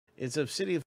It's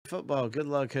Obsidian football. Good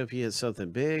luck. Hope you hit something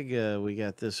big. We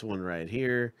got this one right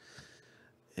here.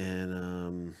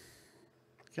 And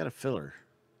got a filler.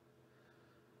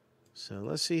 So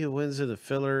let's see who wins in the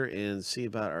filler and see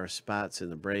about our spots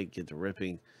in the break. Get to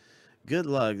ripping. Good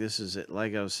luck. This is,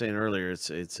 like I was saying earlier,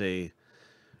 it's a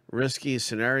risky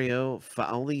scenario.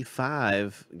 Only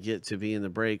 5 get to be in the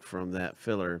break from that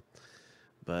filler.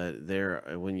 But there,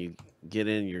 when you get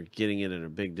in, you're getting it at a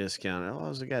big discount. All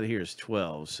I got here is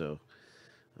 12, so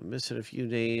I'm missing a few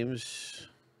names.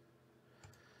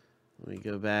 Let me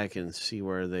go back and see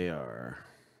where they are.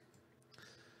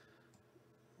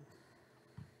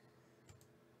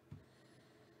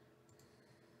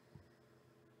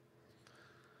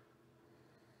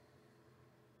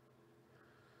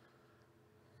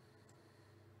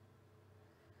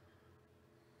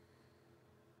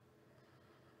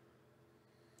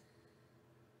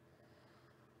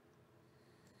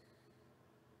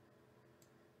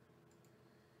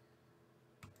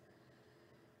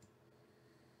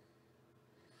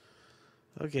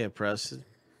 Okay, Preston.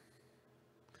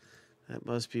 That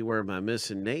must be where my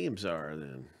missing names are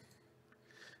then.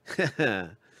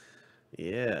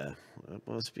 Yeah, that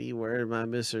must be where my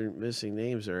missing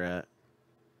names are at.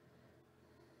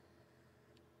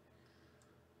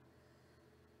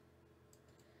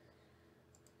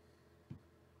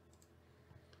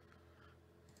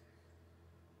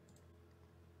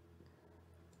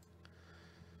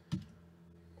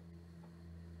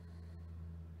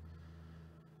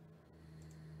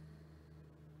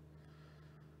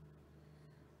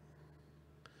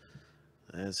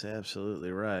 That's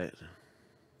absolutely right.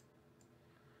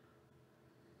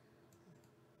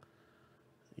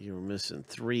 You were missing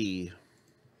 3.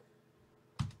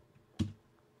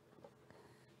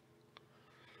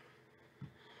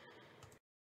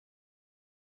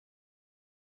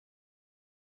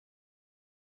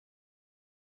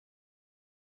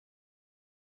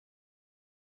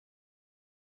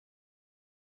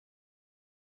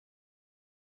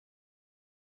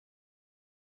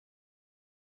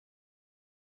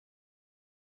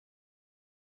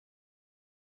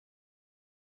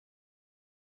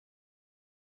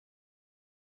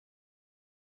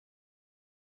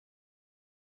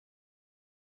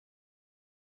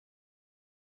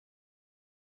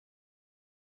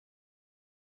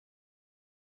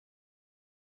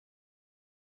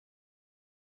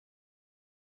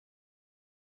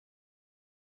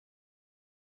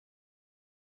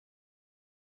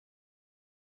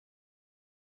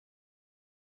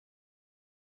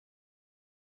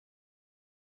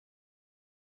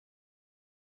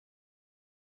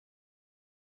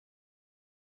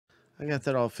 I got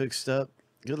that all fixed up.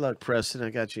 Good luck, Preston.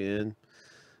 I got you in.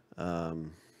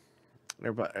 Um,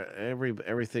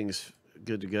 everything's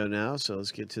good to go now. So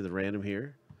let's get to the random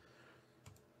here.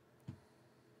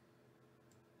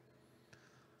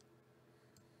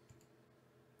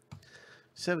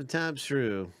 Seven times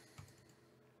through.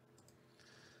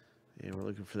 And we're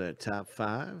looking for that top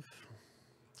 5.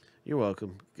 You're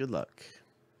welcome. Good luck.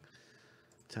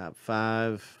 Top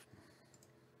 5.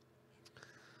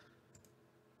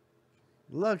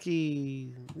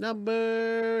 Lucky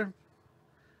number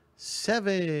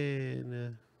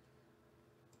 7.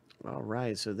 All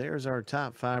right, so there's our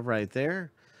top 5 right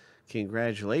there.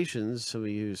 Congratulations. Some of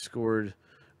you scored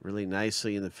really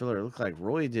nicely in the filler. It looked like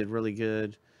Roy did really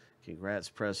good. Congrats,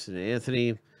 Preston and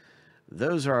Anthony.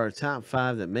 Those are our top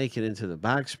 5 that make it into the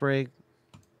box break.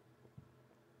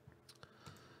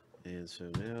 And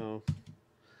so now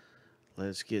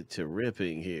let's get to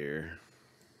ripping here.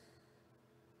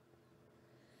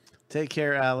 Take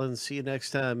care, Alan. See you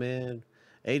next time, man.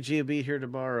 AG will be here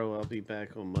tomorrow. I'll be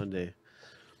back on Monday.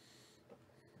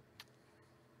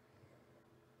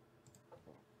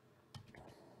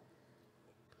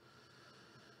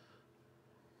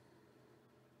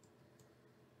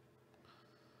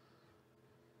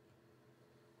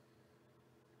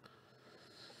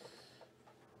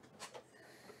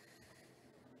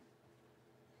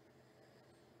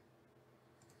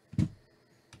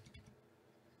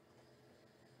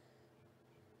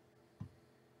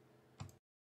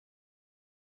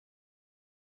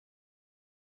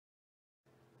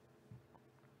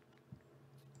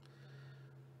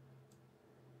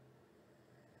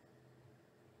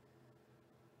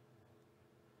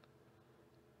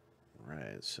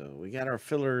 Right, so we got our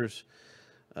fillers.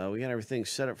 We got everything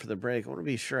set up for the break. I want to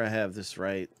be sure I have this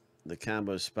right. The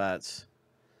combo spots.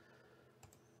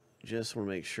 Just want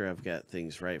to make sure I've got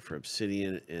things right for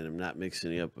Obsidian and I'm not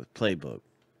mixing it up with Playbook.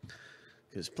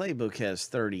 Because Playbook has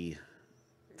 30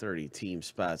 team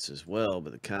spots as well,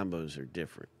 but the combos are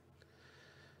different.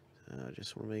 I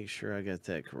just want to make sure I got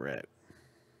that correct.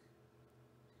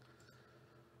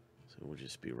 So we'll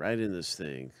just be right in this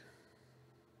thing.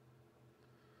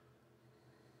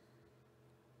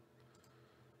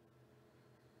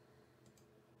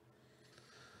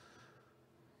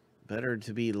 Better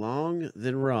to be long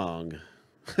than wrong.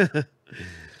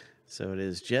 So it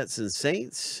is Jets and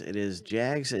Saints. It is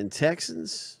Jags and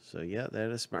Texans. So, yeah, that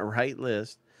is my right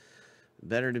list.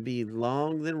 Better to be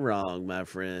long than wrong, my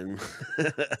friend.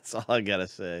 That's all I got to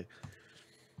say.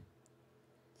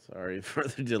 Sorry for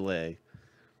the delay.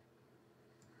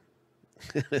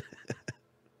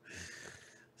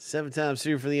 7 times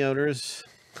through for the owners.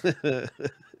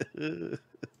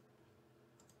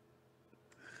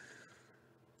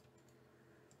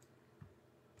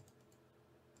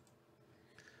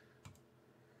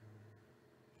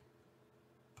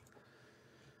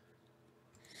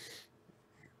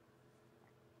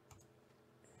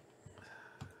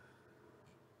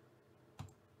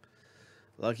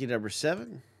 Lucky number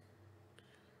 7.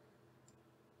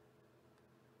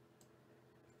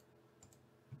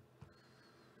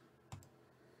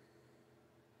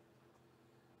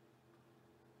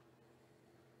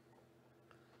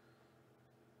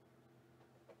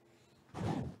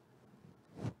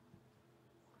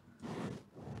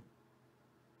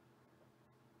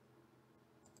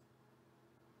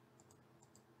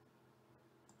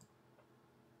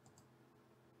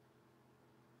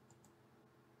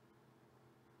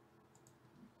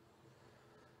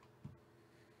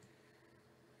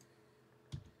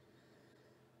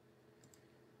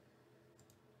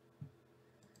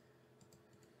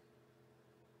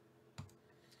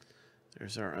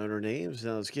 There's our owner names.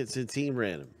 Now let's get to team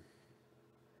random.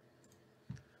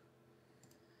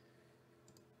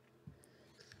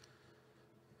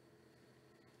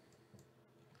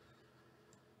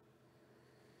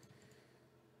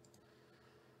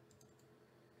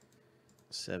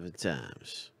 Seven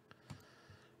times.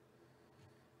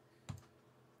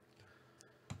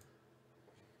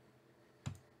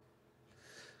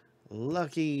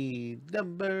 Lucky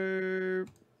number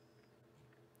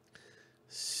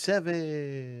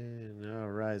 7. All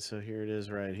right, so here it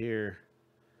is right here.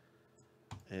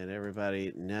 And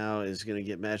everybody now is going to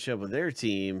get matched up with their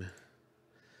team.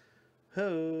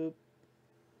 Hope.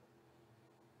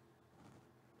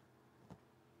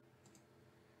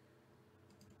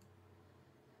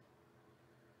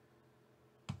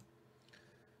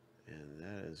 And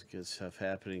that is good stuff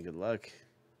happening. Good luck.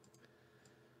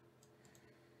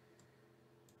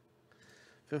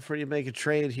 Feel free to make a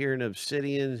trade here in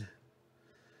Obsidian.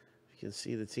 You can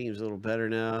see the team's a little better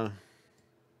now.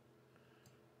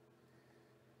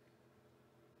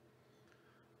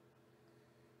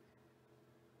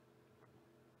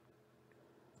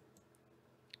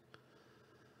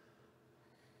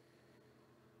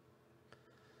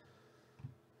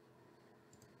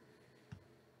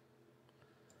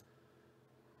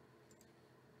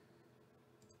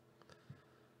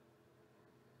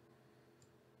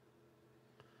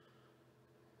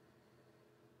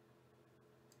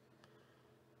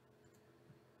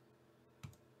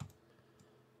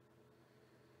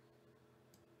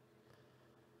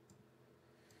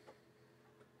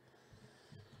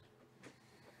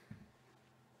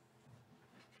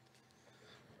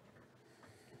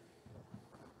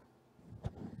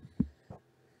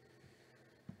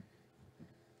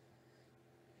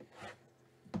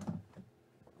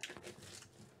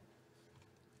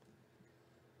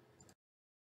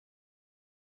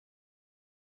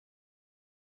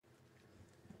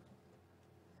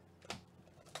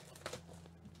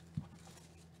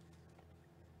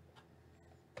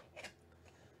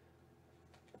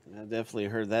 I've definitely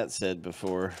heard that said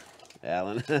before,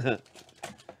 Alan.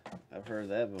 I've heard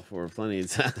that before plenty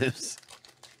of times.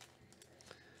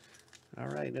 All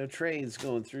right, no trades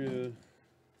going through.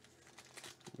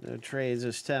 No trades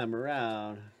this time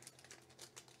around.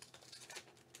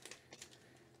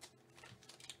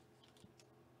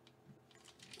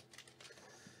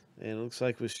 And it looks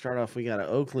like we start off, we got an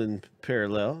Oakland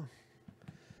parallel.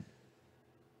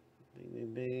 Bing,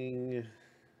 bing, bing.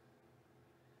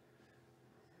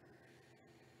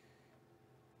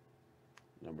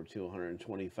 Number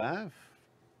 225.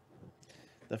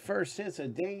 The first hit's a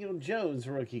Daniel Jones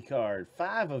rookie card.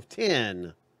 5 of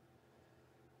 10.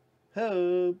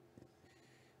 Hope.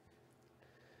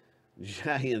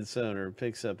 Giants owner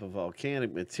picks up a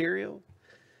volcanic material.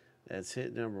 That's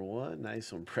hit number 1.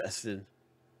 Nice one, Preston.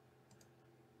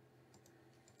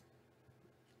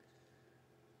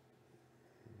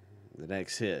 The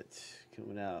next hit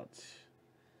coming out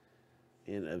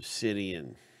in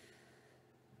Obsidian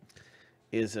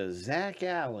is a Zach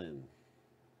Allen.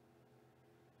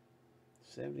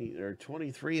 70 or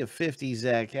 23 of 50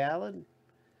 Zach Allen.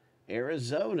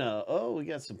 Arizona. Oh, we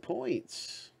got some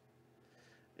points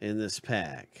in this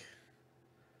pack.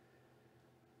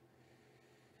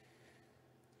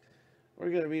 We're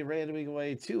going to be randoming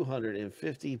away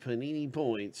 250 Panini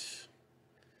points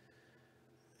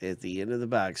at the end of the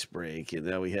box break. And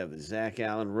now we have the Zach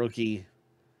Allen rookie.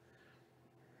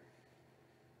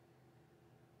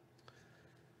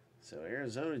 So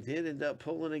Arizona did end up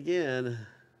pulling again.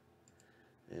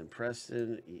 And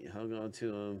Preston hung on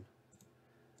to him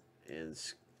and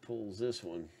pulls this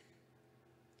one.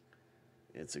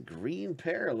 It's a green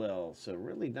parallel, so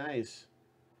really nice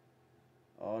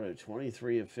auto,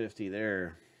 23 of 50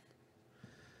 there.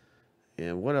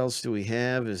 And what else do we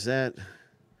have? Is that...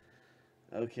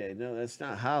 Okay, no, that's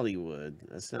not Hollywood.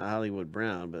 That's not Hollywood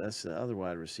Brown, but that's the other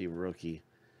wide receiver rookie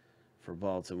for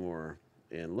Baltimore.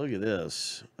 And look at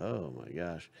this. Oh, my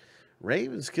gosh.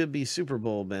 Ravens could be Super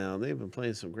Bowl bound. They've been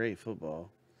playing some great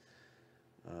football.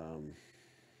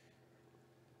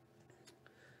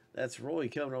 That's Roy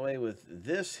coming away with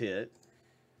this hit.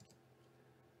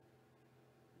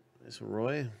 This one,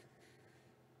 Roy.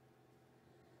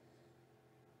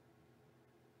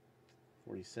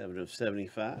 47 of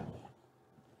 75.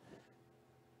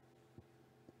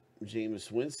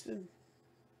 Jameis Winston.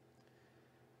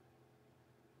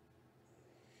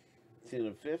 10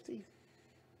 of 50.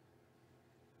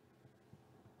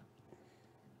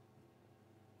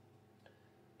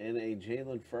 And a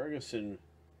Jalen Ferguson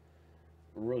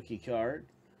rookie card.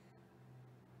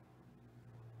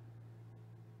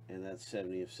 And that's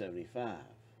 70 of 75.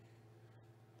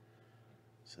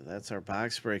 So that's our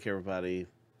box break, everybody.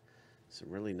 Some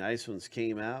really nice ones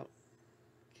came out.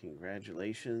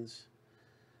 Congratulations.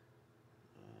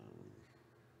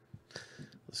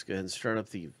 Let's go ahead and start up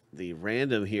the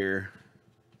random here.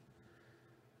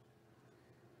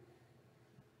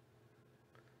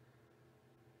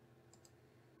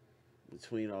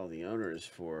 Between all the owners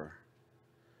for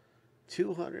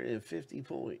 250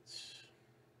 points.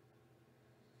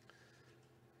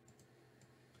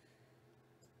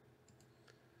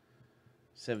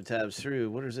 Seven times through.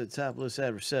 What is it? Top list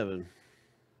average 7.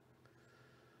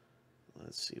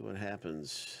 Let's see what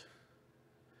happens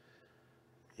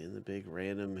in the big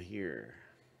random here.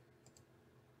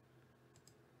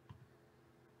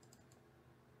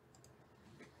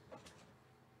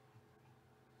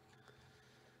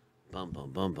 Bum,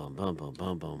 bum, bum, bum, bum, bum,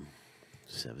 bum, bum.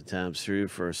 7 times through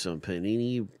for some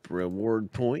Panini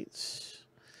reward points.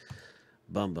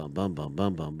 Bum, bum, bum, bum,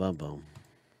 bum, bum, bum, bum.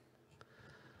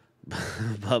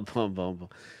 Bum, bum, bum, bum.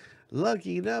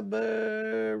 Lucky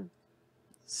number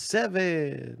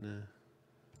 7.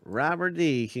 Robert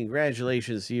D.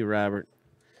 Congratulations to you, Robert.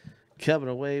 Coming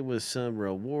away with some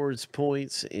rewards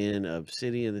points in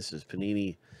Obsidian. This is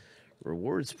Panini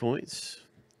rewards points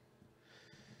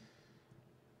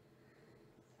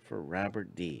for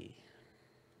Robert D.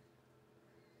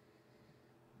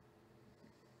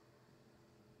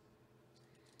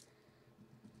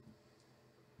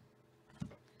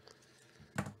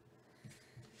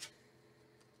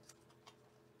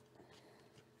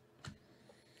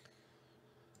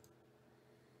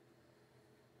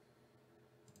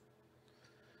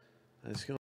 Let's go.